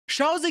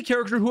Xiao is a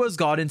character who has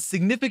gotten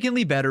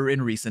significantly better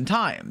in recent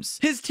times.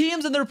 His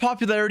teams and their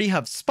popularity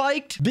have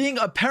spiked, being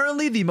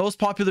apparently the most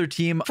popular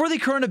team for the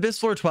current Abyss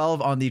Floor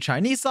 12 on the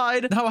Chinese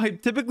side. Now, I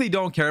typically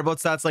don't care about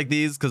stats like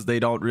these because they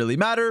don't really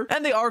matter,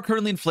 and they are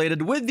currently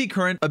inflated with the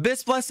current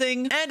Abyss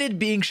Blessing and it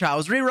being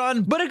Xiao's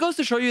rerun, but it goes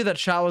to show you that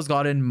Xiao has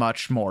gotten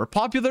much more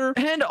popular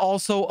and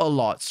also a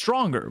lot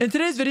stronger. In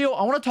today's video,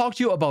 I want to talk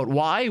to you about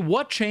why,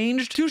 what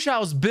changed to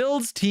Xiao's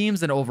builds,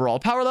 teams, and overall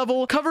power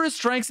level, cover his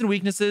strengths and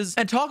weaknesses,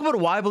 and talk about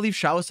why I believe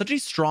Xiao is such a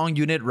strong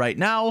unit right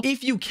now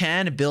if you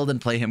can build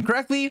and play him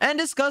correctly, and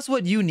discuss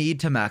what you need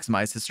to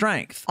maximize his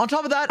strength. On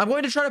top of that, I'm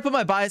going to try to put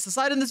my bias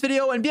aside in this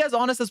video and be as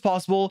honest as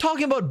possible,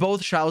 talking about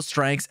both Xiao's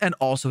strengths and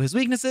also his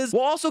weaknesses,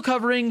 while also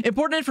covering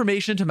important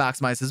information to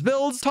maximize his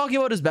builds, talking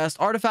about his best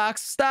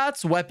artifacts,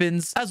 stats,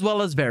 weapons, as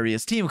well as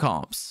various team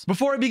comps.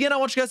 Before I begin, I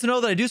want you guys to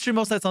know that I do stream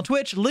most nights on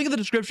Twitch, link in the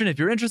description if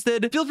you're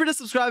interested. Feel free to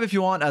subscribe if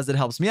you want, as it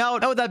helps me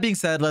out. And with that being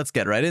said, let's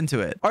get right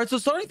into it. All right, so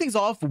starting things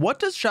off, what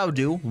does Xiao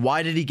do?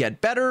 Why did he get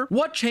better?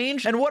 What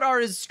changed? And what are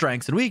his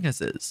strengths and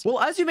weaknesses? Well,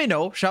 as you may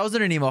know, Xiao is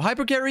an Anemo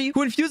hyper carry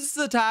who infuses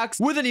his attacks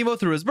with Anemo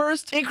through his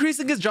burst,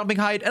 increasing his jumping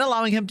height and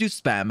allowing him to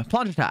spam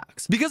plunge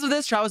attacks. Because of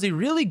this, Xiao is a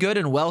really good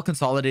and well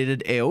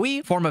consolidated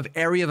AoE form of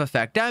area of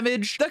effect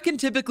damage that can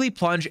typically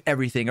plunge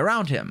everything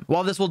around him.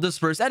 While this will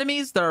disperse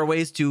enemies, there are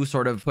ways to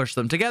sort of push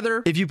them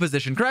together. If you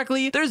position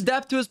correctly, there's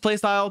depth to his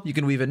playstyle. You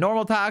can weave in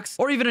normal attacks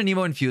or even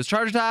Anemo infused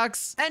charge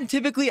attacks, and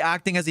typically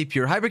acting as a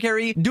pure hyper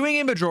carry, doing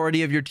a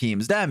majority of your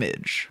team's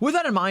damage. With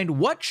that in mind,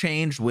 what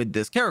changed with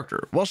this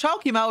character? Well,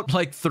 Xiao came out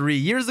like 3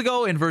 years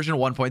ago in version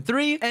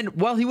 1.3, and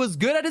while he was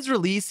good at his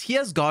release, he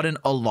has gotten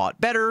a lot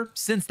better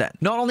since then.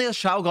 Not only has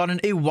Xiao gotten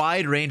a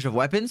wide range of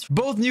weapons,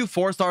 both new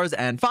 4 stars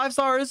and 5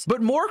 stars,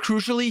 but more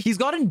crucially, he's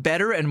gotten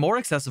better and more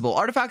accessible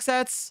artifact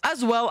sets,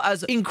 as well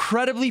as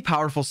incredibly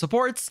powerful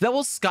supports that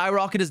will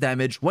skyrocket his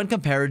damage when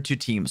compared to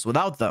teams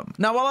without them.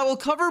 Now, while I will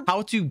cover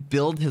how to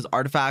build his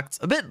artifacts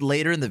a bit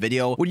later in the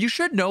video, what you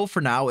should know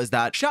for now is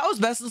that Xiao's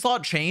best in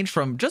slot changed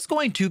from just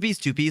going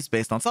 2-piece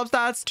based on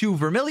substats to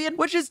Vermillion,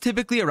 which is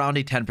typically around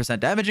a 10%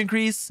 damage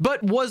increase,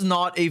 but was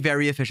not a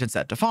very efficient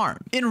set to farm.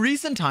 In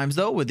recent times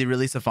though, with the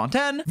release of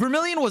Fontaine,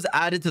 Vermillion was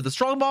added to the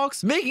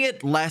strongbox, making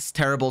it less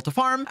terrible to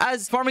farm,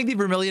 as farming the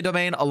Vermillion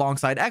domain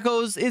alongside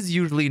Echoes is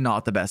usually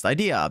not the best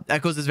idea.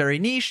 Echoes is very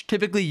niche,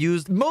 typically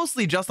used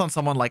mostly just on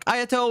someone like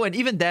Ayato, and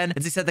even then,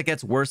 it's a set that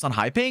gets worse on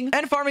high ping,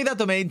 and farming that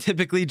domain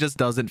typically just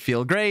doesn't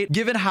feel great,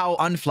 given how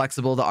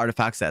unflexible the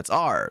artifact sets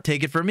are.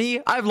 Take it from me,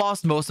 I've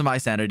lost most of my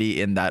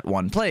sanity in that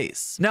one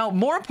place. Now,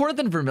 more important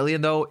than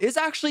Vermillion though, is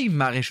actually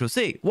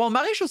Marechausee. While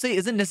Marechausee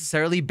isn't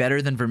necessarily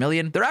better than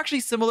Vermillion, they're actually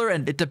similar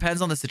and it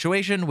depends on the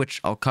situation,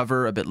 which I'll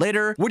cover a bit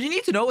later. What you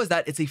need to know is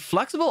that it's a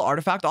flexible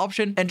artifact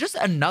option and just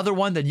another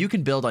one that you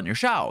can build on your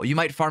Xiao. You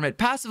might farm it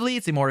passively,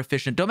 it's a more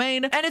efficient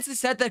domain, and it's a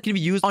set that can be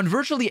used on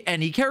virtually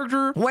any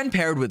character when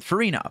paired with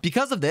Farina.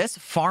 Because of this,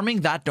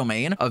 farming that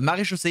domain of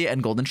Marechausee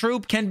and Golden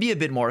Troop can be a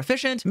bit more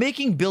efficient,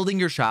 making building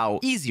your Xiao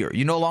easier.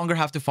 You no longer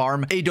have to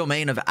farm a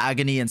domain of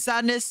agony and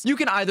sadness. You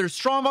can either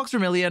strongbox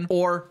Vermillion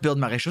or build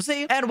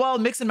Marechausee, and while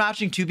mix and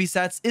matching 2-piece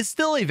sets is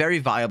still a very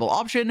viable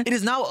option, it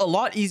is now a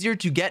lot easier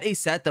to get a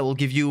set that will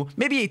give you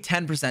maybe a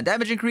 10%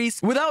 damage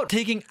increase without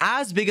taking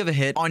as big of a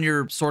hit on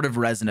your sort of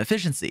resin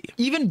efficiency.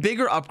 Even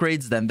bigger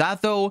upgrades than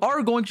that though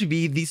are going to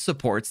be the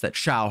supports that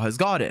Xiao has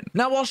gotten.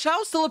 Now, while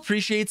Xiao still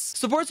appreciates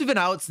supports who've been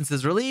out since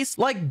his release,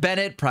 like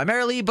Bennett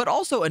primarily, but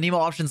also Anemo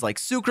options like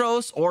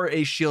Sucrose or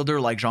a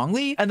shielder like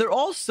Zhongli, and they're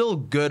all still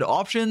good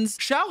options,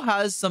 Xiao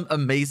has some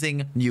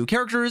amazing new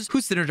characters who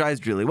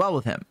synergized really well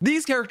with him.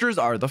 These characters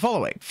are the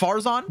following: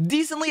 Farzan,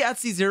 decently at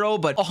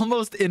C0, but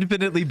almost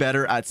infinitely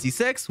better at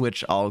C6,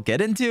 which I'll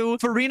get into.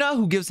 Farina,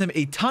 who gives him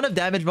a ton of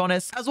damage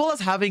bonus, as well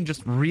as having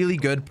just really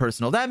good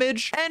personal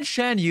damage. And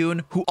Shan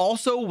Yun, who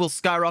also will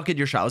skyrocket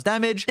your Xiao's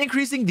damage,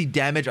 increasing the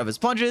damage of his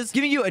plunges,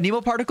 giving you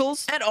Anemo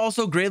particles, and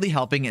also greatly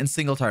helping in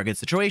single target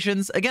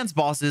situations against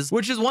bosses,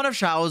 which is one of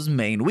Xiao's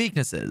main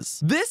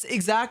weaknesses. This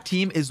exact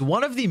team is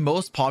one of the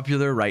most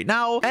popular right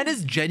now, and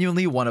is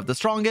genuinely one of the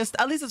strongest,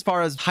 at least as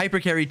far as hyper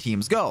carry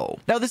teams go.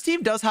 Now, this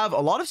team does have a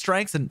lot of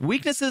strengths and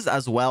weaknesses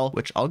as well,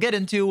 which I'll get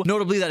into,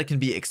 notably that it can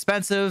be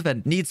expensive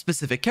and needs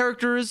specific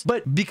characters,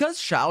 but because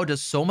Xiao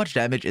does so much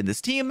damage in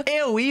this team,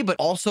 AoE, but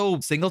also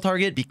single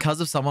target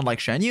because of someone like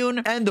Shan Yun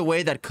and the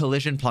way that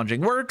collision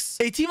plunging works,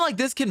 a team like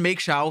this can make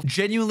Xiao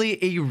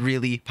genuinely a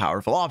really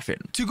powerful option.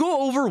 To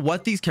go over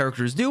what these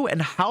characters do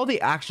and how they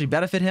actually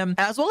benefit him,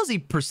 as well as a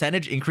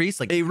percentage increase,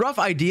 like a rough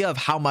idea of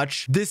how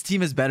much this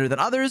team is better than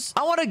others,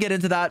 I want to get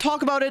into that,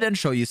 talk about it, and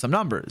show you some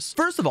numbers.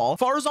 First of all,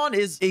 Farzan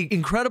is an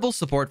incredible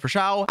support for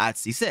Xiao at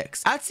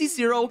C6. At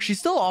C0, she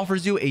still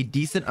offers you a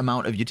decent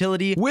amount of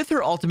utility with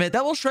her ultimate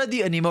that will shred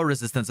the Anemo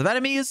resistance of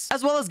enemies,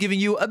 as well as giving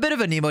you a bit of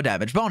Anemo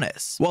damage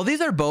bonus. While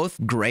these are both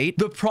great,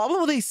 the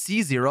problem with a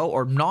C0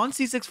 or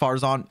non-C6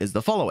 Farzan is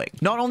the following.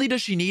 Not only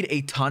does she need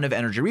a ton of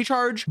energy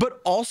recharge,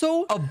 but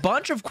also a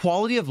bunch of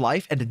quality of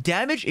life and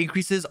damage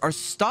increases are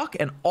stuck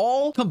and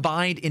all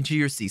combined into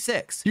your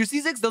C6. Your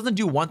C6 doesn't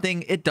do one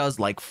thing, it does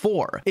like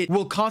 4. It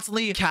will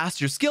constantly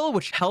cast your skill,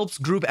 which helps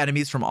group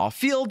enemies from off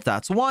field, twofold.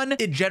 That's one,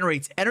 it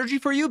generates energy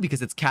for you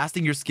because it's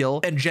casting your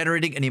skill and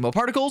generating anemo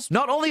particles,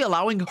 not only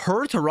allowing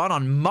her to run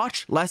on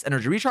much less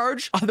energy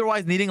recharge,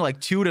 otherwise needing like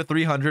 200 to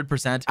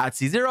 300% at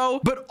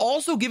C0, but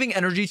also giving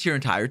energy to your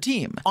entire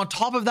team. On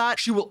top of that,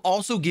 she will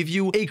also give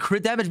you a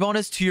crit damage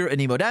bonus to your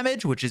anemo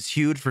damage, which is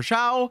huge for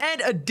Xiao.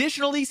 And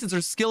additionally, since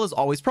her skill is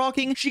always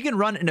proccing, she can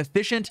run an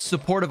efficient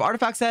supportive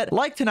artifact set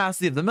like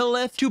Tenacity of the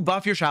Millilith to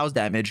buff your Xiao's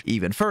damage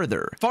even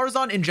further.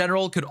 Farazan in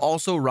general could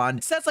also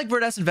run sets like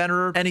Verdescent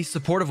Venerer and a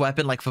supportive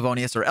weapon like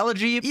Favonius or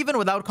Elegy, even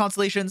without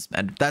constellations,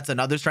 and that's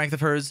another strength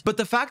of hers. But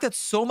the fact that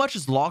so much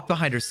is locked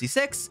behind her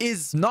C6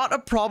 is not a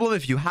problem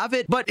if you have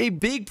it, but a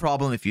big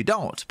problem if you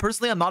don't.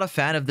 Personally, I'm not a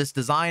fan of this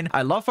design.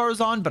 I love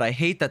Farazan, but I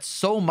hate that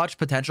so much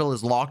potential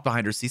is locked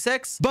behind her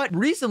C6. But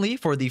recently,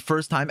 for the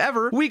first time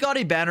ever, we got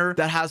a banner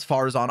that has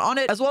Farazan on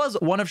it, as well as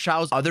one of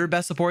Xiao's other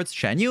best supports,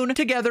 Shan Yun,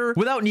 together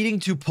without needing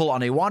to pull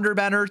on a Wander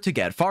banner to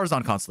get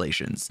Farazan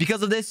constellations.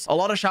 Because of this, a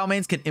lot of Xiao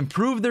mains can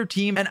improve their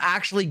team and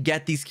actually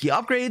get these key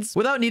upgrades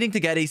without needing to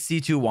get a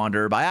C2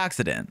 Wander by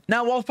accident.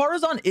 Now, while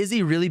Farazan is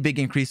a really big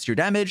increase to your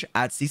damage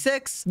at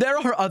C6, there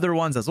are other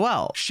ones as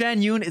well.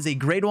 Shan Yun is a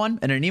great one,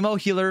 an anemo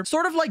healer,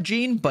 sort of like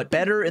Jean, but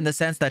better in the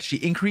sense that she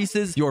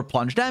increases your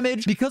plunge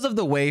damage because of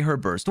the way her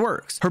burst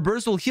works. Her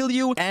burst will heal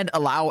you and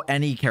allow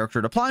any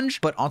character to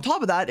plunge, but on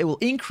top of that, it will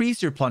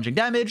increase your plunging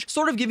damage,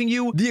 sort of giving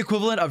you the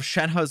equivalent of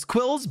Shenhe's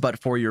quills, but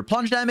for your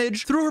plunge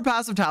damage through her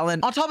passive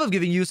talent, on top of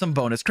giving you some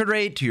bonus crit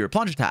rate to your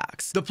plunge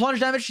attacks. The plunge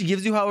damage she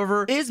gives you,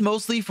 however, is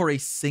mostly for a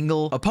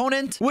single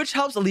opponent, which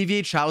helps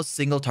alleviate Xiao's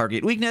single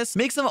target weakness,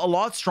 makes them a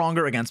lot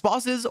stronger against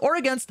bosses or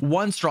against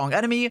one strong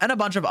enemy and a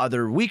bunch of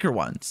other weaker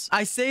ones.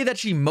 I say that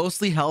she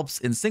mostly helps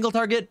in single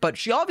target, but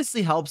she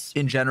obviously helps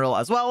in general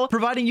as well,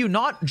 providing you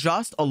not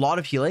just a lot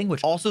of healing,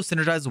 which also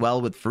synergizes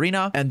well with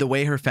Farina and the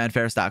way her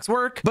fanfare stacks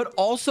work, but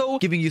also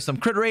giving you some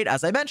crit rate,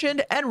 as I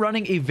mentioned, and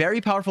running a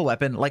very powerful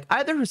weapon like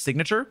either her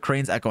signature,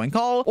 Crane's Echoing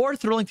Call, or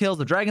Thrilling Tales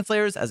of Dragon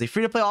Slayers as a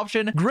free-to-play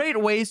option. Great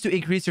ways to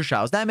increase your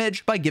Xiao's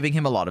damage by giving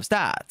him a lot of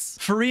stats.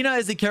 Farina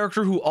is a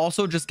character who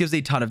also just gives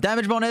a ton of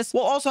damage bonus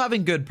while also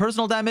having good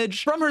personal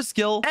damage from her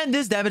skill, and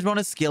this damage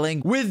bonus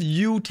scaling with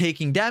you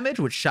taking damage,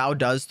 which Xiao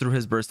does through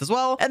his burst as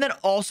well, and then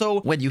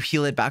also when you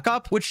heal it back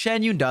up, which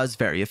Shan Yun does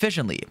very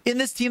efficiently. In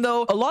this team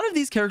though, a lot of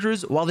these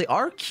characters, while they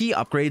are key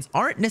upgrades,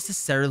 aren't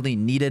necessarily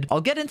needed.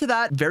 I'll get into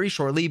that very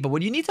shortly, but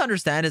what you need to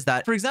understand is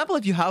that, for example,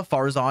 if you have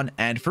Farazan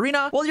and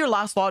Farina, well, your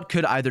last slot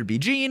could either be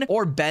Jean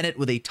or Bennett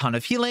with a ton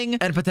of healing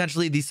and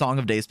potentially the Song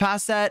of Days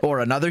Past set or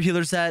another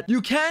healer set.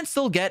 You can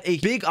still get a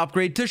big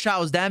upgrade to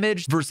Xiao's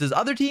damage versus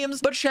other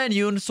teams, but Shan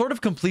Yun sort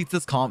of completes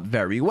this comp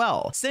very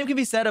well. Same can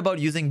be said about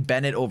using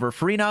Bennett over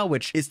Farina,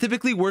 which is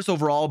typically worse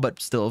overall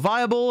but still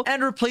viable,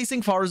 and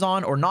replacing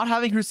Farazan or not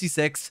having her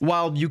C6.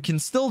 While you can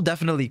still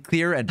definitely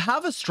clear and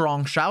have a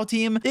strong Xiao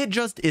team, it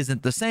just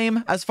isn't the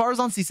same, as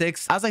Farazan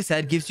C6, as I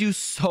said, gives you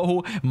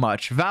so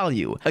much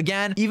value.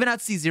 Again, even at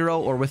C0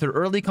 or with her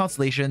early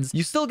constellations,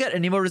 you still get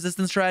anemo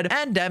resistance shred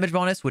and damage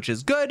bonus, which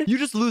is good. You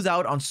just lose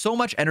out on so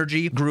much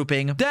energy,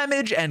 grouping,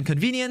 damage, and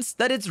convenience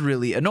that it's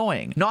really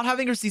annoying. Not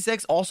having her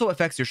C6 also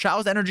affects your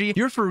Xiao's energy,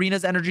 your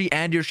Farina's energy,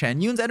 and your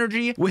Shan Yun's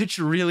energy, which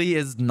really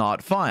is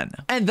not fun.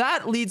 And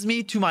that leads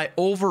me to my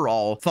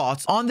overall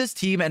thoughts on this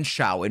team and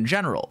Xiao in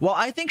general. While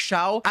I think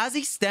Xiao as a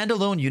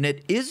standalone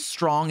unit is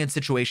strong in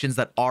situations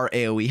that are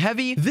AoE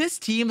heavy, this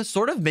team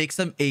sort of makes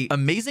them an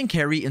amazing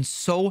carry in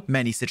so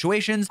many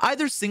situations,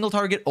 either single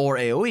target or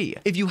AoE.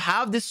 If you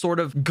have this sort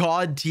of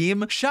god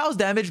team, Xiao's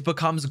damage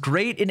becomes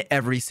great in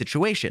every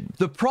situation.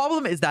 The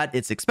problem is that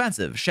it's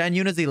expensive. Shan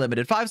Yun is a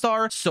limited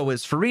 5-star, so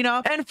is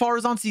Farina, and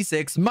Farazan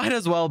C6 might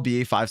as well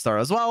be a 5-star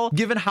as well,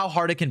 given how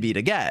hard it can be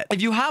to get.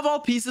 If you have all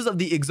pieces of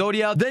the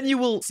Exodia, then you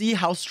will see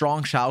how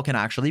strong Xiao can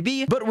actually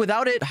be, but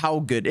without it, how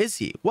good is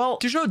he? Well,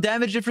 to show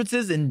damage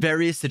differences in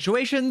various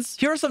situations,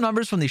 here are some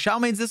numbers from the Xiao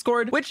Mains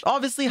Discord, which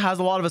obviously has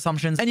a lot of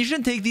assumptions, and you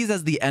shouldn't take these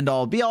as the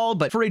end-all be-all,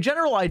 but for a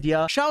general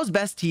idea, Xiao's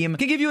best team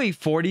can give you a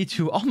 40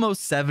 to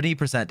almost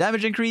 70%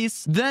 damage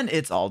increase, then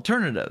it's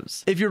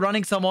alternatives. If you're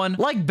running someone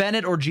like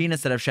Bennett or Jean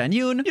instead of Shan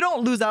Yun, you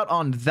don't lose out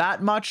on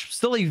that much,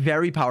 still a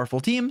very powerful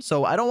team,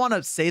 so I don't want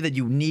to say that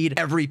you need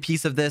every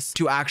piece of this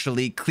to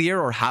actually clear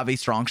or have a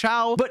strong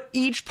Xiao, but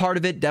each part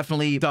of it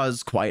definitely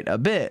does quite a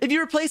bit. If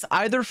you replace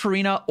either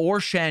Farina or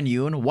Shan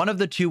Yun, one of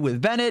the two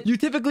with Bennett, you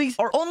typically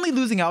are only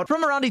losing out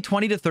from around a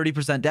 20 to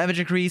 30% damage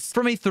increase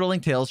from a Thrilling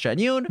Tales Shan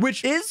Yun,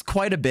 which is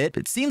quite a bit.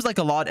 It seems like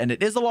a lot and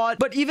it is a lot,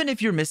 but even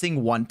if you're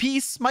missing one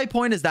piece, my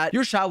point is that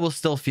your Xiao will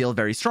still feel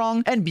very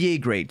strong and be a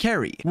great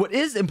carry. What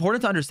is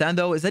important to understand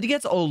though is that he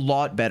gets a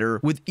lot better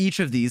with each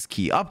of these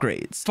key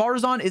upgrades.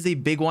 Farazan is a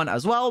big one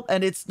as well,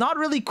 and it's not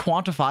really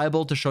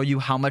quantifiable to show you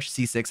how much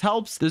C6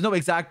 helps. There's no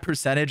exact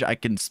percentage I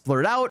can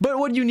splurt out, but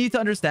what you need to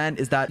understand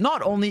is that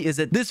not only is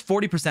it this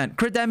 40%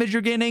 crit damage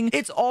you're gaining,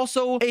 it's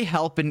also a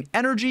help in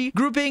energy,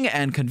 grouping,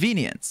 and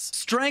convenience.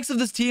 Strengths of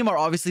this team are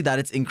obviously that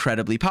it's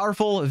incredibly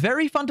powerful,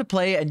 very fun to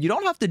play, and you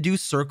don't have to do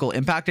circle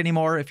impact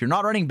anymore. If you're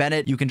not running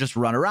Bennett, you can just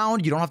run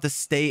around. You don't have to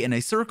stay in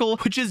a circle,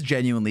 which is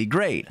genuinely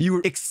great.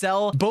 You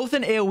excel both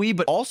in AoE,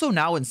 but also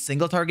now in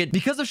single target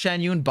because of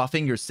Shan Yun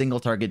buffing your single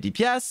target target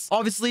DPS.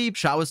 Obviously,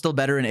 Xiao is still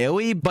better in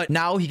AoE, but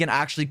now he can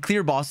actually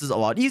clear bosses a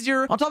lot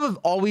easier, on top of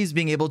always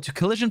being able to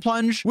collision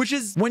plunge, which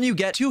is when you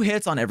get 2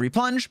 hits on every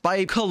plunge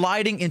by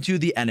colliding into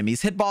the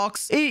enemy's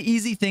hitbox, a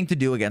easy thing to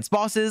do against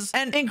bosses,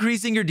 and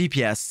increasing your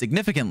DPS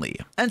significantly.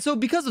 And so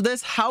because of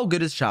this, how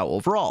good is Xiao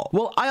overall?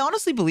 Well, I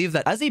honestly believe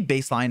that as a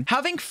baseline,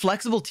 having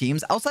flexible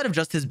teams outside of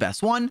just his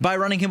best one, by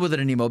running him with an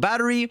Anemo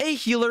battery, a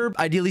healer,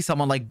 ideally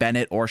someone like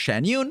Bennett or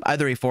Shan Yun,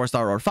 either a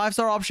 4-star or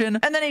 5-star option,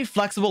 and then a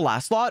flexible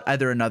last slot,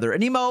 either another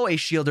Anemo, a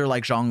shielder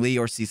like Zhongli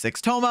or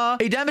C6 Toma,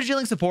 a damage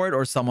dealing support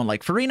or someone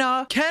like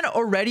Farina, can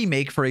already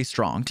make for a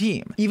strong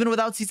team. Even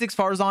without C6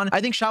 Farzan,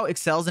 I think Xiao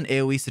excels in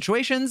AoE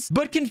situations,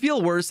 but can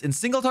feel worse in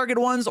single target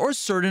ones or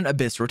certain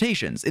Abyss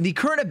rotations. In the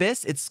current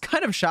Abyss, it's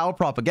kind of Xiao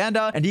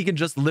propaganda, and he can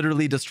just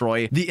literally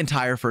destroy the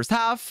entire first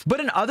half. But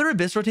in other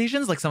Abyss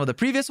rotations, like some of the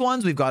previous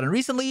ones we've gotten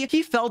recently,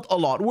 he felt a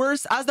lot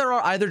worse, as there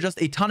are either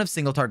just a ton of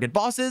single target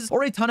bosses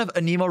or a ton of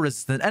Anemo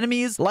resistant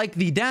enemies like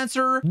the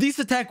Dancer, the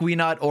Satek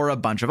Weenut, or a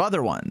bunch of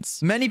other ones.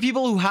 Many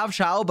people who have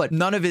Xiao but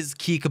none of his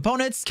key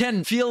components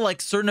can feel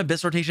like certain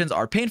Abyss rotations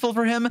are painful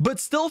for him, but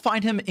still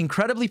find him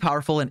incredibly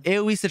powerful in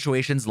AoE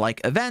situations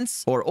like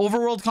events or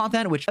overworld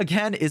content, which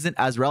again isn't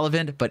as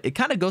relevant, but it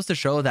kind of goes to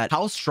show that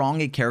how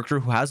strong a character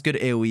who has good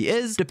AoE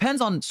is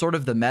depends on sort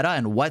of the meta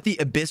and what the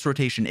Abyss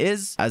rotation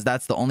is, as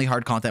that's the only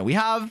hard content we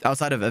have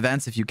outside of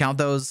events if you count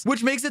those,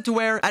 which makes it to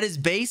where at his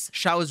base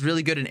Xiao is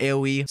really good in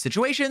AoE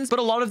situations, but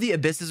a lot of the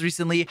Abysses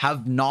recently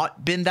have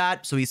not been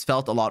that, so he's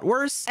felt a lot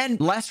worse and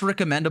less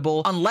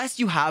recommendable unless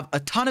you have a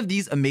ton of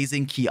these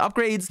amazing key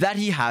upgrades that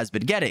he has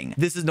been getting.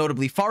 This is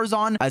notably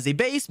Farzan as a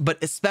base,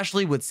 but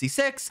especially with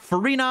C6,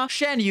 Farina,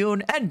 Shan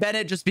Yun, and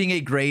Bennett just being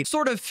a great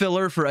sort of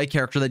filler for a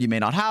character that you may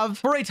not have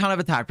for a ton of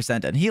attack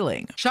percent and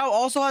healing. Xiao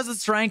also has the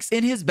strengths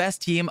in his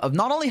best team of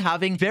not only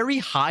having very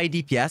high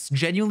DPS,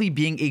 genuinely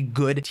being a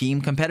good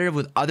team competitive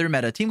with other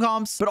meta team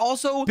comps, but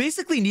also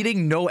basically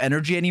needing no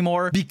energy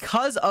anymore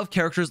because of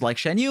characters like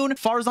Shan Yun,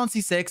 Farzan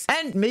C6,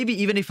 and maybe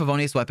even a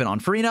Favonius weapon on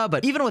Farina.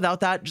 But even without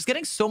that, just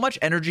getting so much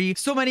energy,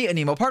 so many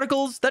Anemo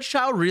particles that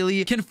Xiao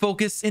really can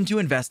focus into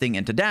investing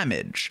into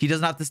damage. He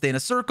doesn't have to stay in a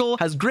circle,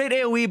 has great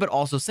AoE, but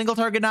also single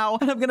target now,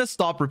 and I'm gonna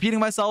stop repeating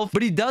myself,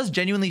 but he does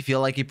genuinely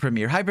feel like a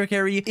premier hyper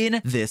carry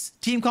in this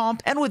team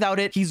comp, and without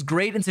it, he's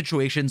great in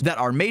situations that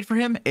are made for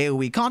him,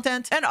 AoE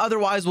content, and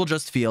otherwise will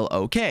just feel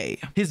okay.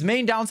 His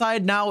main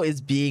downside now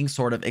is being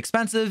sort of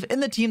expensive in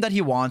the team that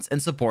he wants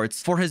and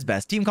supports for his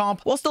best team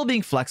comp, while still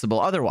being flexible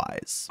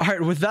otherwise. All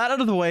right, with that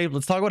out of the way,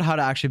 let's talk about how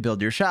to actually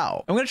build your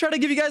Xiao. I'm gonna try to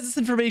give you guys this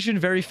information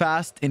very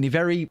fast in a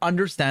very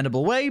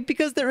understandable way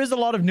because there is a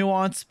lot of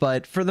nuance,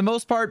 but for the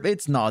most part,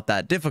 it's not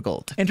that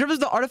difficult. In terms of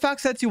the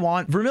artifact sets you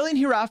want, Vermillion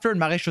Hereafter and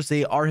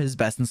Marechausee are his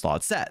best in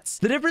slot sets.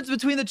 The difference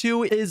between the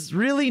two is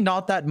really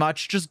not that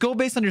much. Just go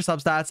based on your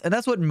substats, and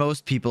that's what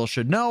most people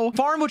should know.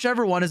 Farm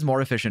whichever one is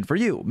more efficient for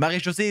you.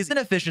 Marechausee is an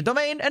efficient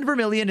domain, and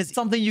Vermillion is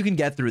something you can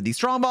get through the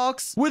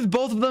strongbox, with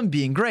both of them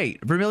being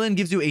great. Vermillion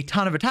gives you a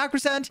ton of attack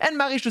percent, and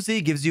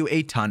Marechausee gives you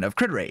a ton of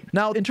crit rate.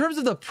 Now, in terms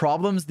of the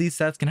problems these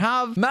sets can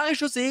have,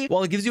 Marechausee,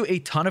 while it gives you a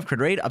ton of crit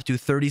rate, up to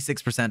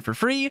 36% for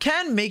free,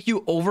 can make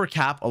you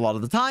overcap a lot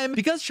of the time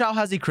because Xiao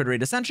has a crit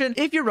rate ascension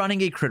if you're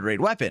running a crit rate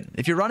weapon.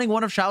 If you're running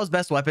one of Xiao's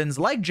best weapons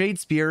like Jade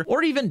Spear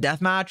or even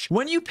Deathmatch,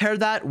 when you pair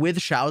that with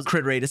Xiao's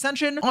crit rate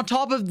ascension, on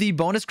top of the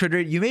bonus crit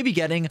rate you may be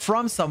getting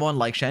from someone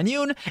like Shan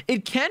Yun,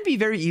 it can be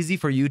very easy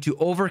for you to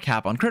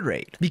overcap on crit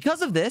rate.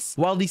 Because of this,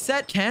 while the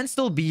set can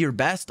still be your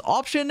best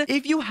option,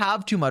 if you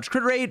have too much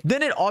crit rate,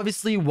 then it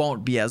obviously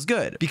won't be as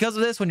good. Because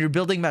of this, when you're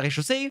building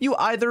Marechausee, you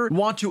either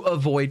want to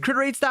avoid crit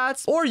rate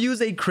stats or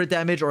use a crit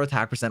damage or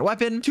attack percent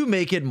weapon to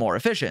make it more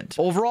efficient.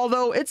 Overall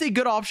though, it's a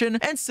good option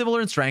and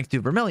similar in strength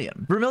to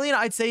Vermillion. Vermillion,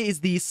 I'd say,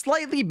 is the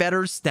slightly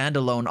better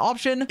standalone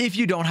option if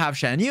you don't have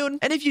Shan Yun,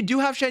 and if you do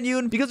have Shan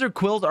Yun, because her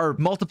quills are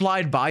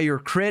multiplied by your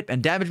crit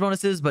and damage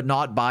bonuses but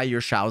not by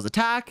your Xiao's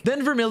attack,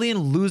 then Vermillion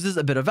loses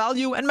a bit of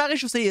value and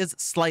Marechausee is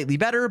slightly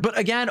better, but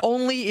again,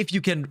 only if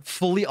you can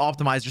fully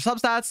optimize your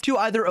substats to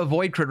either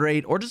avoid crit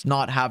rate or just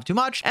not have too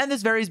much, and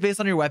this varies based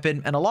on your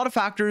weapon and a lot of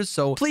factors,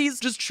 so please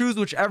just choose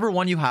whichever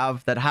one you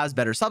have that has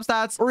better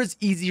substats or is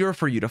easier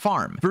for you to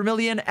farm.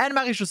 Vermillion and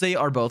Marechausee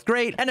are both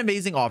great and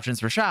amazing options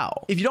for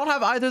Xiao. If you don't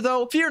have either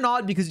though, fear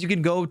not, because you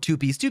can go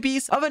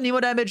 2-piece of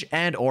Anemo damage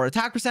and or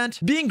attack percent,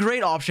 being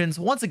great options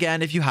once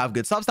again if you have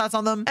good substats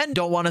on them and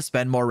don't want to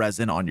spend more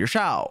resin on your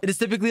Xiao. It is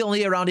typically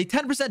only around a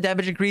 10%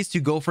 damage increase to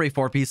go for a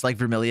 4-piece like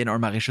Vermillion or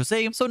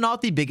Marechausee, so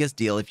not the biggest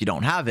deal if you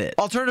don't have it.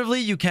 Alternatively,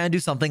 you can do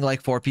something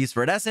like 4-piece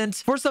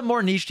Viridescent for some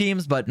more niche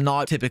teams, but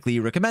not typically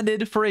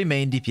recommended for a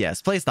main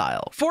DPS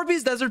playstyle.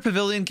 4-piece Desert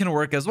Pavilion can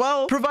work as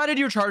well, provided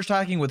you're charge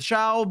attacking with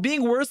Xiao,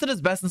 being worse than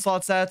his best in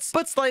slot sets,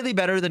 but slightly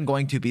better than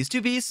going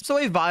 2-piece, so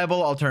a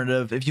viable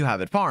alternative if you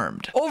have it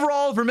farmed.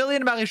 Overall,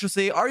 Vermillion and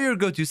Marechausee are your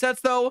go-to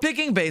sets though,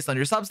 picking based on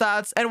your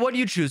substats and what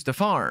you choose to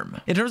farm.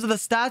 In terms of the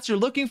stats you're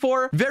looking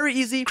for, very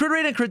easy. Crit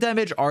rate and crit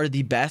damage are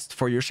the best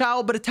for your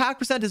Xiao, but attack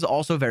percent is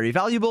also very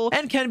valuable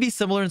and can be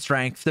similar in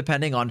strength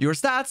depending on your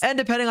stats and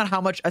depending on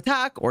how much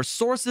attack or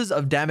sources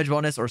of damage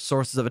bonus or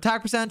sources of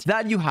attack percent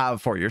that you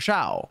have for your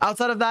Xiao.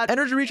 Outside of that,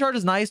 energy Energy recharge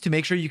is nice to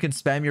make sure you can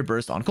spam your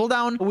burst on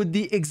cooldown with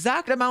the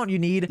exact amount you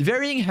need,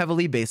 varying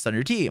heavily based on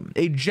your team.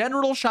 A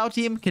general Xiao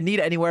team can need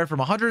anywhere from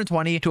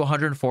 120 to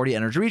 140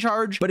 energy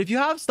recharge, but if you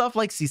have stuff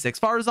like C6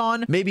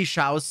 Farazan, maybe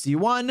Xiao's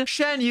C1,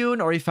 Shan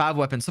Yun, or a Fav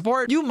weapon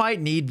support, you might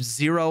need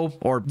 0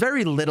 or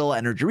very little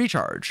energy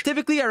recharge.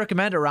 Typically, I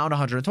recommend around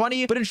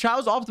 120, but in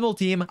Xiao's optimal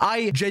team,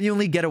 I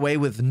genuinely get away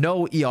with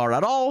no ER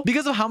at all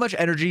because of how much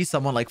energy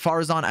someone like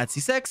Farazan at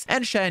C6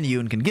 and Shan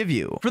Yun can give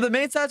you. For the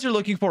main stats you're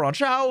looking for on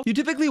Xiao, you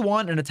typically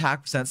want an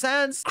attack percent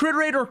sans, crit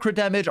rate or crit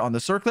damage on the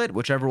circlet,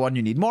 whichever one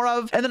you need more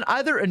of, and then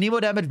either a Nemo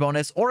damage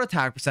bonus or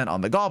attack percent on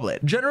the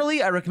goblet.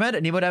 Generally, I recommend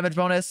a Nemo damage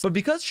bonus, but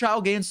because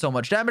Xiao gains so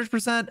much damage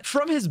percent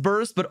from his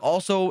burst, but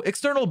also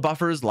external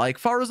buffers like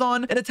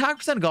Farazan, an attack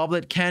percent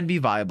goblet can be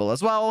viable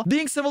as well,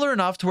 being similar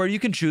enough to where you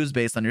can choose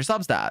based on your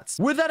substats.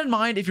 With that in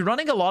mind, if you're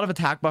running a lot of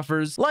attack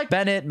buffers like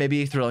Bennett,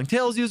 maybe a Thrilling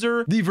Tales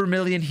user, the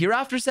Vermillion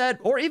Hereafter set,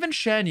 or even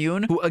Shan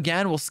Yun, who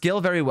again will scale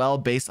very well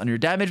based on your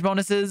damage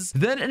bonuses,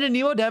 then an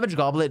Nemo damage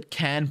goblet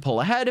can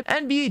pull ahead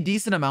and be a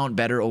decent amount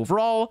better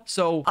overall.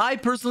 So I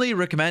personally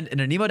recommend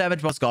an Nemo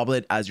damage bonus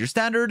goblet as your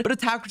standard, but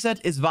attack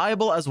percent is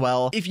viable as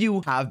well if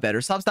you have better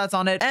substats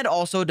on it, and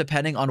also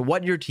depending on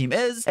what your team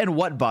is and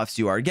what buffs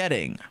you are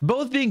getting,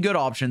 both being good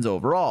options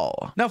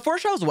overall. Now for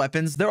Xiao's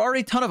weapons, there are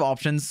a ton of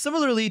options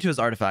similarly to his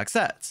artifact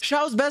sets.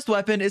 Xiao's best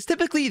weapon is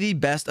typically the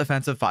best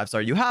offensive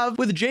 5-star you have,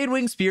 with Jade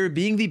Wing Spear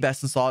being the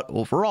best in slot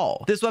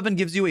overall. This weapon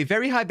gives you a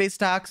very high base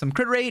attack, some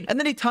crit rate, and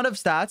then a ton of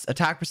stats,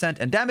 attack percent,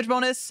 and damage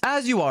bonus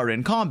as you are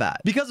in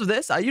combat. Because of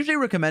this, I usually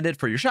recommend it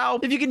for your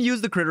Xiao if you can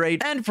use the crit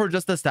rate and for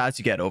just the stats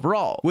you get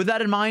overall. With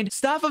that in mind,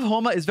 Staff of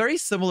Homa is very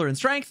similar in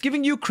strength,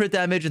 giving you crit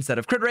damage instead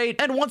of crit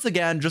rate, and once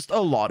again, just a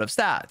lot of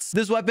stats.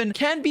 This weapon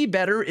can be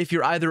better if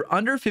you're either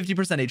under 50%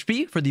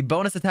 HP for the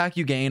bonus attack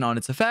you gain on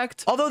its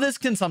effect, although this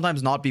can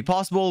sometimes not be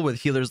possible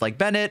with healers like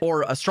Bennett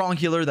or a strong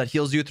healer that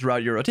heals you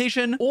throughout your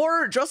rotation,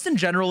 or just in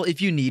general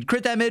if you need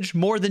crit damage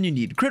more than you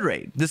need crit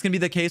rate. This can be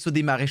the case with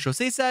the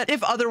Marechausee set.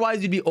 If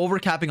otherwise you'd be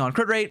overcapping on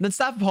crit rate, then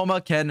Staff of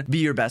Homa can be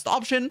your best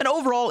option, and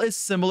overall is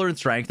similar in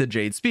strength to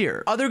Jade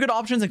Spear. Other good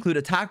options include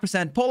attack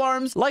percent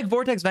polearms like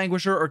Vortex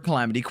Vanquisher or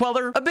Calamity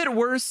Queller, a bit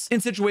worse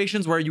in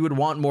situations where you would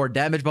want more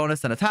damage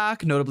bonus than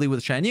attack, notably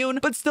with Shan Yun,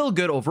 but still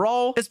good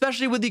overall,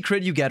 especially with the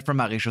crit you get from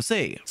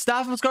Marechausee.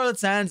 Staff of Scarlet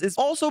Sands is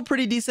also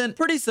pretty decent,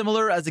 pretty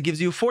similar as it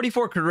gives you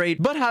 44 crit rate,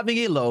 but having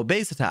a low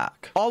base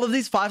attack. All of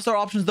these 5-star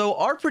options though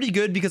are pretty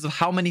good because of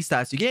how many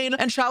stats you gain,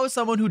 and Xiao is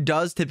someone who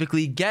does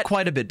typically get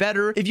quite a bit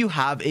better if you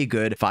have a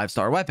good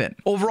 5-star weapon.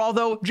 Overall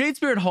though, Jade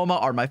Spear and Homa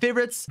are my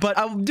favorites, but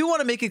I do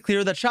want to make it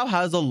clear that Xiao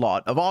has a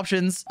lot of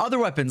options. Other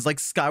weapons like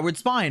Skyward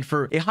Spine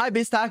for a high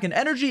base attack and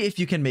energy if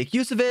you can make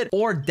use of it,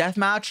 or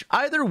Deathmatch,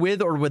 either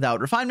with or without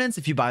refinements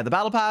if you buy the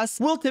battle pass,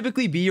 will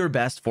typically be your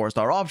best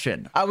 4-star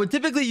option. I would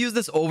typically use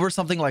this over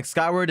something like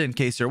Skyward in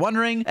case you're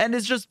wondering, and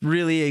it's just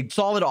really a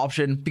solid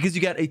option because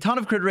you get a ton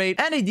of crit rate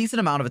and a decent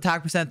amount of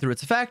attack percent through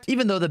its effect.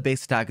 Even though the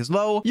base attack is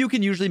low, you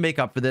can usually make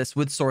up for this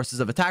with sources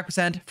of attack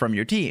percent from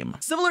your team.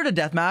 Similar to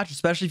Deathmatch,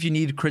 especially if you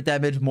need crit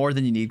damage more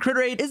than you need crit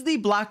rate, is the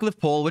Blacklift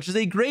Pole, which is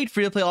a great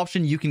free-to-play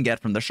option you can get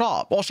from the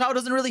shop. While Xiao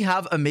doesn't really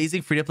have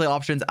amazing free-to-play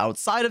options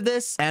outside of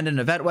this and an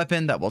event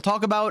weapon that we'll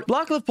talk about,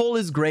 Blacklift Pole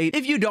is great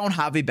if you don't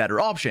have a better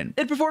option.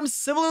 It performs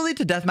similarly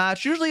to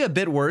Deathmatch, usually a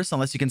bit worse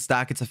unless you can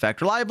stack its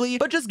effect reliably,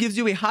 but just gives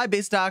you a high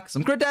base attack,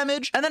 some crit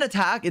damage, and then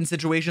attack in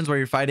situations where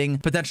you're fighting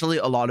potentially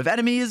a lot of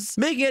enemies,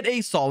 making it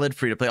a solid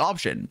free-to-play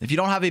option. If you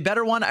don't have a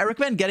better one, I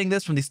recommend getting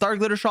this from the Star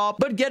Glitter shop,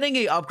 but getting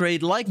a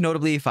upgrade like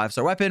notably a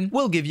 5-star weapon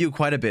will give you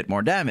quite a bit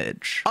more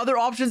damage. Other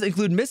options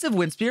include Missive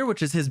Wind Spear,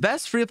 which is his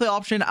best free-to-play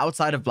option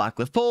outside of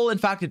Blacklift Pole. In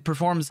fact, it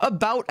performs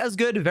about as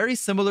good very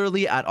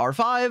similarly at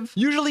R5,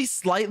 usually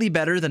slightly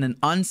better than an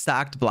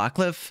unstacked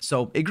Blacklift,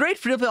 so a great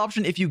free-to-play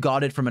option if you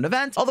got it from an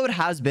event, although it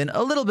has been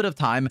a little bit of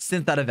time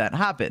since that event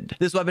happened.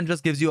 This weapon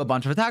just gives you a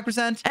bunch of attack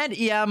percent and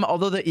EM,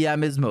 although the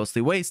EM is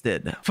mostly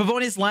wasted.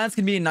 Favonius Lance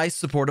can be a nice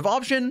supportive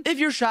option if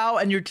your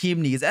Xiao and your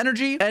team needs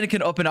energy, and it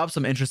can open up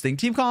some interesting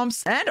team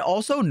comps, and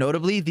also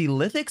notably the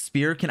Lithic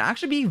Spear can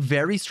actually be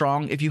very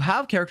strong if you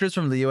have characters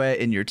from Liyue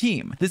in your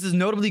team. This is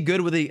notably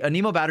good with a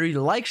Nemo battery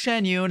like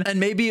Shan Yun and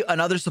maybe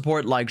another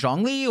support like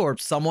Zhongli or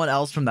someone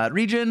else from that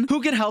region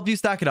who can help you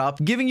stack it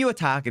up, giving you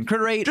attack and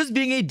crit rate, just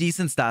being a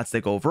decent stat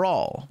stick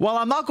overall. While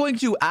I'm not going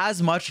to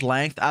as much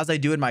length as I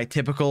do in my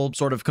typical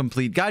sort of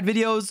complete guide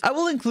videos, I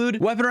will include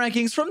weapon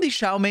rankings from the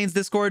Xiao Mains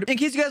Discord in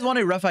case you guys want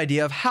a rough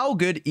idea of how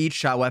good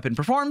each Xiao weapon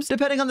performs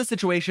depending on the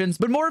situations,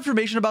 but more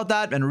information about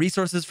that and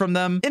resources from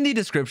them in the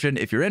description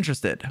if you're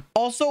interested.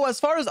 Also, as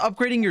far as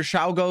upgrading your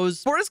Xiao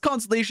goes, for his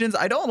constellations,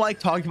 I don't like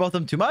talking about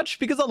them too much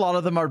because a lot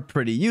of them are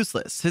pretty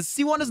useless. His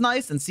C1 is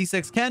nice and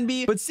C6 can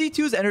be, but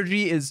C2's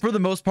energy is for the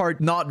most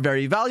part not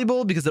very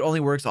valuable because it only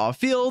works off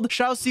field.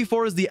 Xiao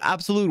C4 is the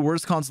absolute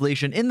worst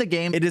constellation in the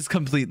game. It is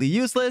completely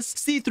useless.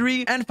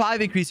 C3 and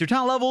 5 increase your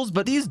talent levels,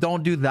 but these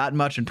don't do that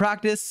much in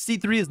practice.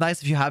 C3 is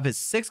nice if you have his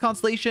 6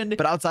 constellation,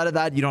 but outside of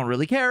that, you don't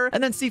really care.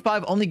 And then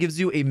C5 only gives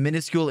you a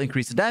minuscule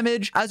increase in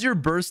damage, as your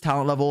burst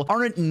talent level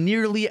aren't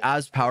nearly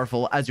as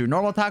powerful as your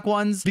normal attack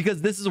ones,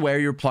 because this is where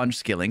your plunge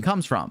scaling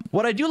comes from.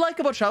 What I do like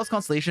about Xiao's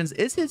constellations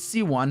is his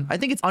C1. I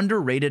think it's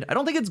underrated. I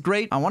don't think it's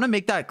great. I want to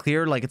make that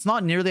clear. Like, it's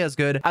not nearly as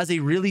good as a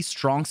really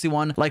strong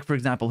C1, like for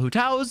example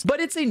Xiaotao's, but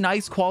it's a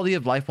nice quality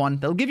of life one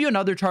that'll give you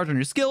another charge on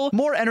your skill,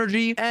 more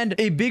energy, and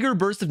a bigger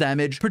burst of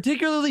damage,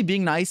 particularly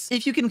being nice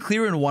if you can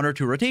clear in 1 or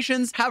 2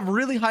 rotations, have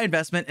really high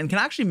investment, and can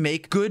actually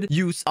make good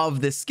use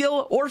of this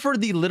skill, or for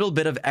the little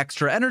bit of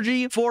extra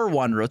energy for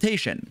 1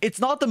 rotation. It's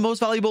not the most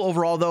valuable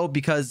overall though,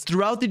 because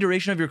throughout the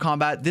duration of your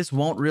combat, this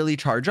won't really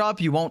charge up.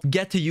 You won't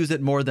get to use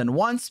it more than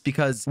once,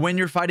 because when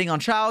you're fighting on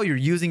Xiao, you're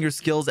using your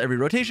skills every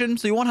rotation,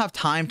 so you won't have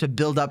time to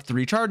build up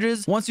 3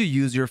 charges once you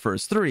use your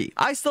first 3.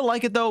 I still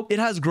like it though. It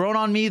has grown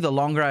on me the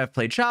longer I've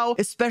played Xiao,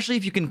 especially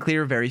if you can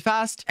clear very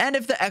fast, and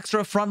if the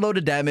extra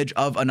front-loaded damage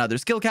of another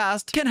skill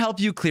cast can help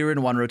you clear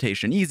in 1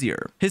 rotation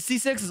easier. His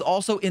C6 is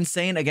also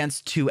insane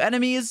against 2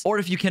 enemies, or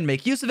if you can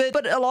make use of it,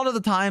 but a lot of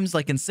the times,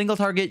 like in single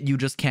target, you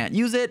just can't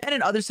use it, and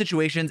in other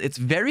situations, it's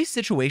very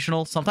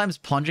situational. Sometimes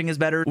plunging is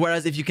better,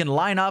 whereas if you can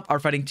line up, are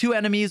fighting 2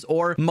 enemies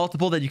or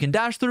multiple that you can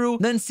dash through,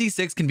 then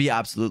C6 can be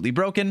absolutely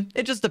broken.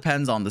 It just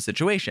depends on the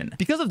situation.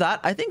 Because of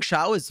that, I think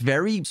Xiao is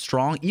very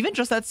strong, even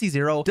just at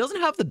C0. Doesn't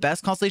have the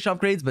best constellation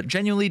upgrades, but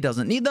genuinely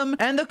doesn't need them,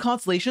 and the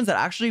constellations that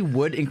actually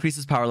would increase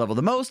his power level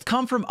the most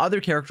come from other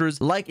characters,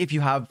 like if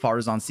you have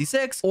Farazan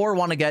C6, or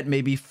want to get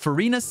maybe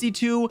Farina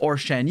C2 or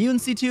Shan Yun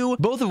C2,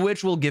 both of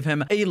which will give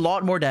him a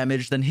lot more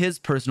damage than his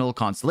personal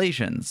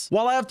constellations.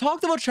 While I have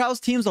talked about Xiao's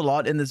teams a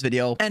lot in this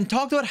video, and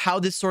talked about how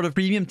this sort of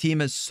premium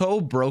team is so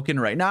broken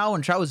right now,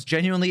 and Xiao is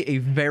genuinely a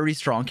very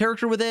strong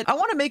character with it, I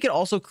want to make it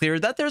also clear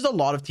that there's a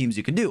lot of teams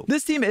you can do.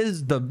 This team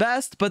is the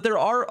best, but there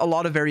are a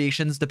lot of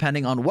variations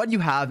depending on what you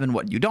have and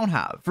what you don't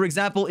have. For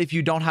example, if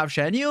you don't have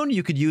Shan Yun,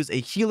 you could use a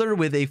healer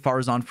with a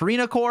Farazan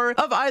Farina core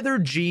of either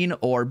Jean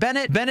or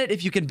Bennett. Bennett,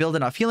 if you can build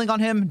enough healing on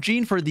him,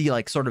 Jean for the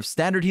like sort of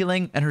standard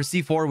healing, and her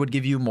C4 would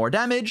give you more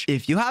damage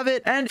if you have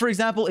it. And for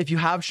example, if you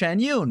have Shan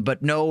Yun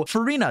but no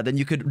Farina, then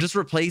you could just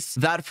replace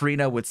that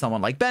Farina with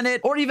someone like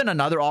Bennett, or even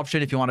another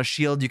option if you want a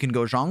shield, you can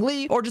go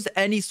Zhongli, or just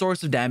any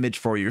source of damage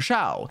for your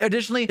Xiao.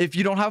 Additionally, if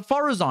you don't have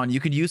Farazan, you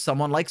could use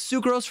someone like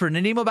Sucrose for an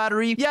Anemo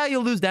battery. Yeah,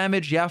 you'll lose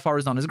damage. Yeah,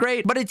 Farazan is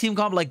great, but a team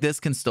comp like this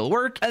can still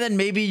work. And then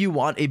maybe you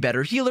want a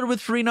better healer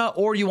with Farina,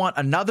 or you want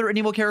another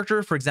Anemo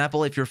character. For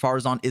example, if your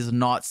Farazan is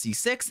not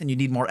C6 and you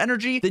need more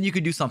energy, then you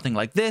could do something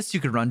like this. You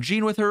could run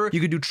Jean with her. You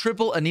could do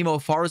triple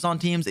Anemo Farazan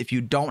teams if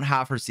you don't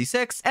have her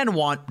C6 and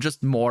want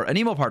just more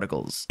Anemo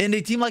particles. In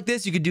a team like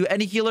this, you could do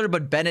any healer,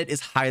 but Bennett is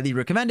highly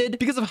recommended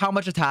because of how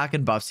much attack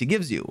and buffs he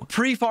gives you.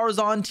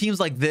 Pre-Farazan teams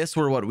like this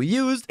were what we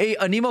used. A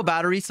Anemo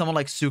battery, someone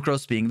like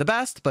Sucrose being the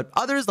best, but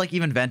others like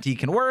even Venti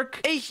can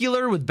work. A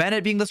healer with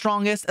Bennett being the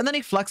strongest, and then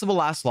a flexible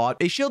last slot.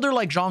 A shielder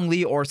like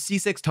Zhongli or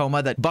C6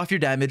 Toma that buff your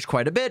damage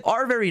quite a bit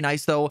are very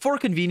nice though for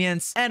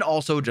convenience and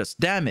also just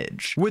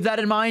damage. With that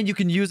in mind, you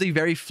can use a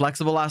very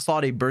flexible last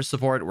slot. A burst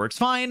support works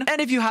fine.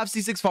 And if you have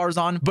C6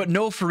 Farazan but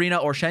no Farina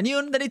or Shan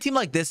Yun, then a team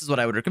like this is what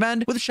I would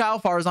recommend, with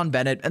Xiao, Farazan,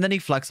 Bennett, and then a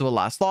flexible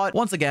last slot,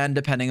 once again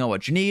depending on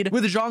what you need,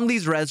 with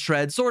Zhongli's Res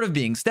Shred sort of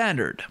being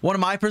standard. One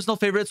of my personal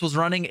favorites was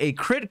running a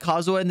crit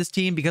Kazuha in this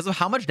team because of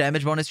how much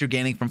damage bonus you're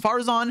gaining from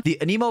Farazan, the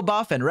Anemo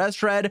buff and Res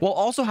Shred, while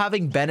also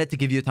having Bennett to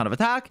give you a ton of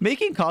attack,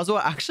 making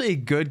Kazuha actually a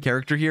good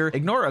character here.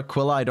 Ignore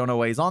Aquila, I don't know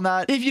why he's on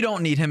that, if you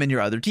don't need him in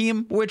your other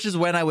team, which is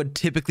when I would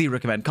typically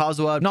recommend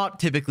Kazuha, not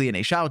typically in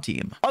a Xiao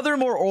team. Other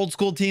more old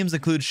school teams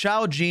include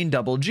Xiao, Jean,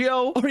 Double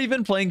Geo, or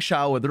even playing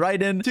Xiao with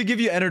Raiden to give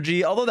you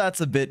energy, although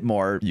that's a bit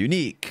more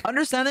unique.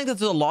 Understanding that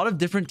there's a lot of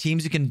different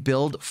teams you can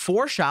build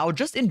for Xiao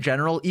just in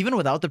general, even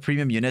without the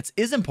premium units,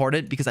 is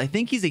important because I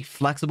think he's a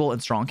flexible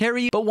and strong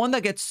carry, but one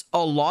that gets a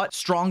lot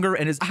stronger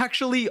and is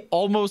actually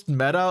almost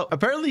meta.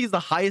 Apparently he's the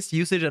highest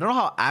usage. I don't know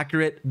how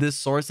accurate this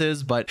source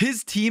is, but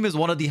his team is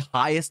one of the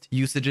highest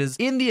usages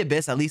in the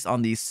Abyss, at least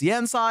on the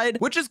CN side,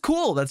 which is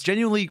cool. That's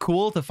genuinely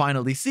cool to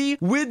finally see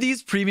with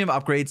these premium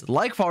upgrades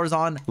like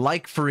Farazan,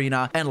 like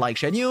Farina, and like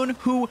Shan Yun,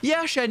 who,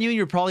 yeah, Shan Yun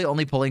you're probably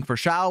only pulling for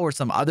Xiao or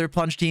some other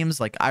plunge teams.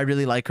 Like I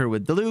really like her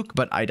with Diluc,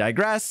 but I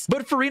digress.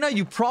 But Farina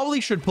you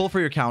probably should pull for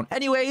your count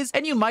anyways,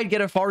 and you might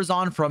get a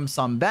Farazan from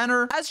some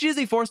banner. As she is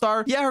a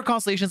 4-star, yeah, her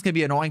constellations can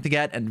be annoying to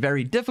get and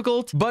very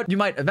difficult, but you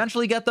might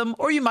eventually get them,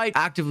 or you might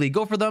actively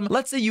go for them.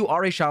 Let's say you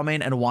are a Xiao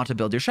main and want to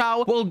build your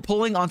Xiao, well,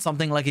 pulling on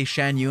something like a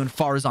Shan Yun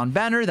Farazan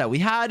banner that we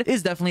had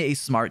is definitely a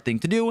smart thing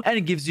to do, and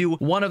it gives you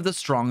one of the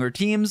stronger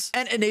teams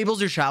and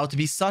enables your Xiao to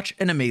be such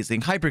an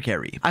amazing hyper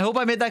carry. I hope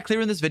I made that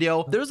clear in this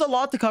video. There's a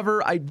lot to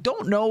cover. I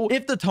don't know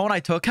if the tone I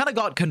took kind of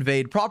got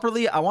conveyed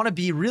properly. I want to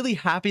be really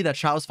happy that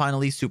Xiao's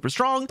finally super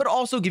strong, but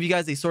also give you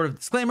guys a sort of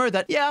disclaimer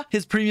that yeah,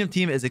 his premium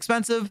team is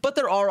expensive, but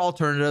there are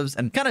alternatives,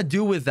 and kind of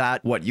do with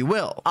that what you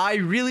will. I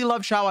really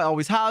love Xiao, I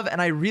always have,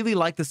 and I really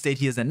like the state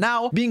he is in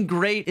now, being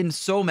great in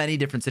so many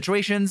different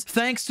situations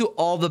thanks to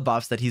all the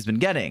buffs that he's been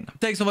getting.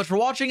 Thanks so much for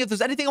watching. If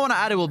there's anything I want to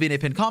add, it will be in a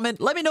pinned comment.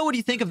 Let me know what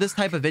you think of this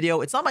type of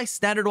video. It's not my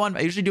standard one.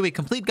 I usually do a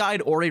complete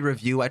guide or a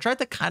review. I tried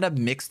to kind of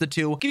mix the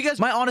two, give you guys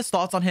my honest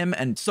thoughts on him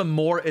and some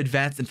more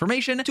advanced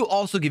information to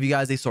also give you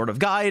guys a sort of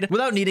guide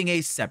without needing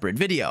a separate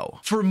video.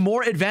 For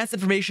more advanced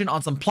information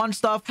on some plunge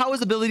stuff, how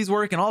his abilities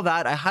work and all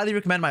that, I highly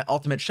recommend my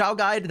ultimate Xiao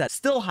guide that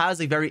still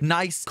has a very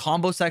nice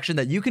combo section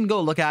that you can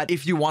go look at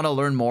if you want to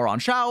learn more on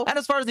Xiao. And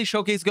as far as the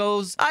showcase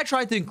goes, I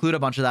tried to include a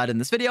bunch of that in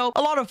this video.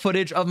 A lot of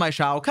footage of my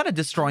Xiao kind of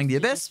destroying the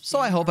abyss, so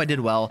I hope I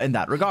did well in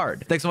that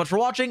regard. Thanks so much for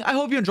watching. I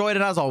hope you enjoyed,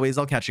 and as always,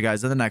 I'll catch you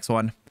guys in the next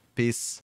one. Peace.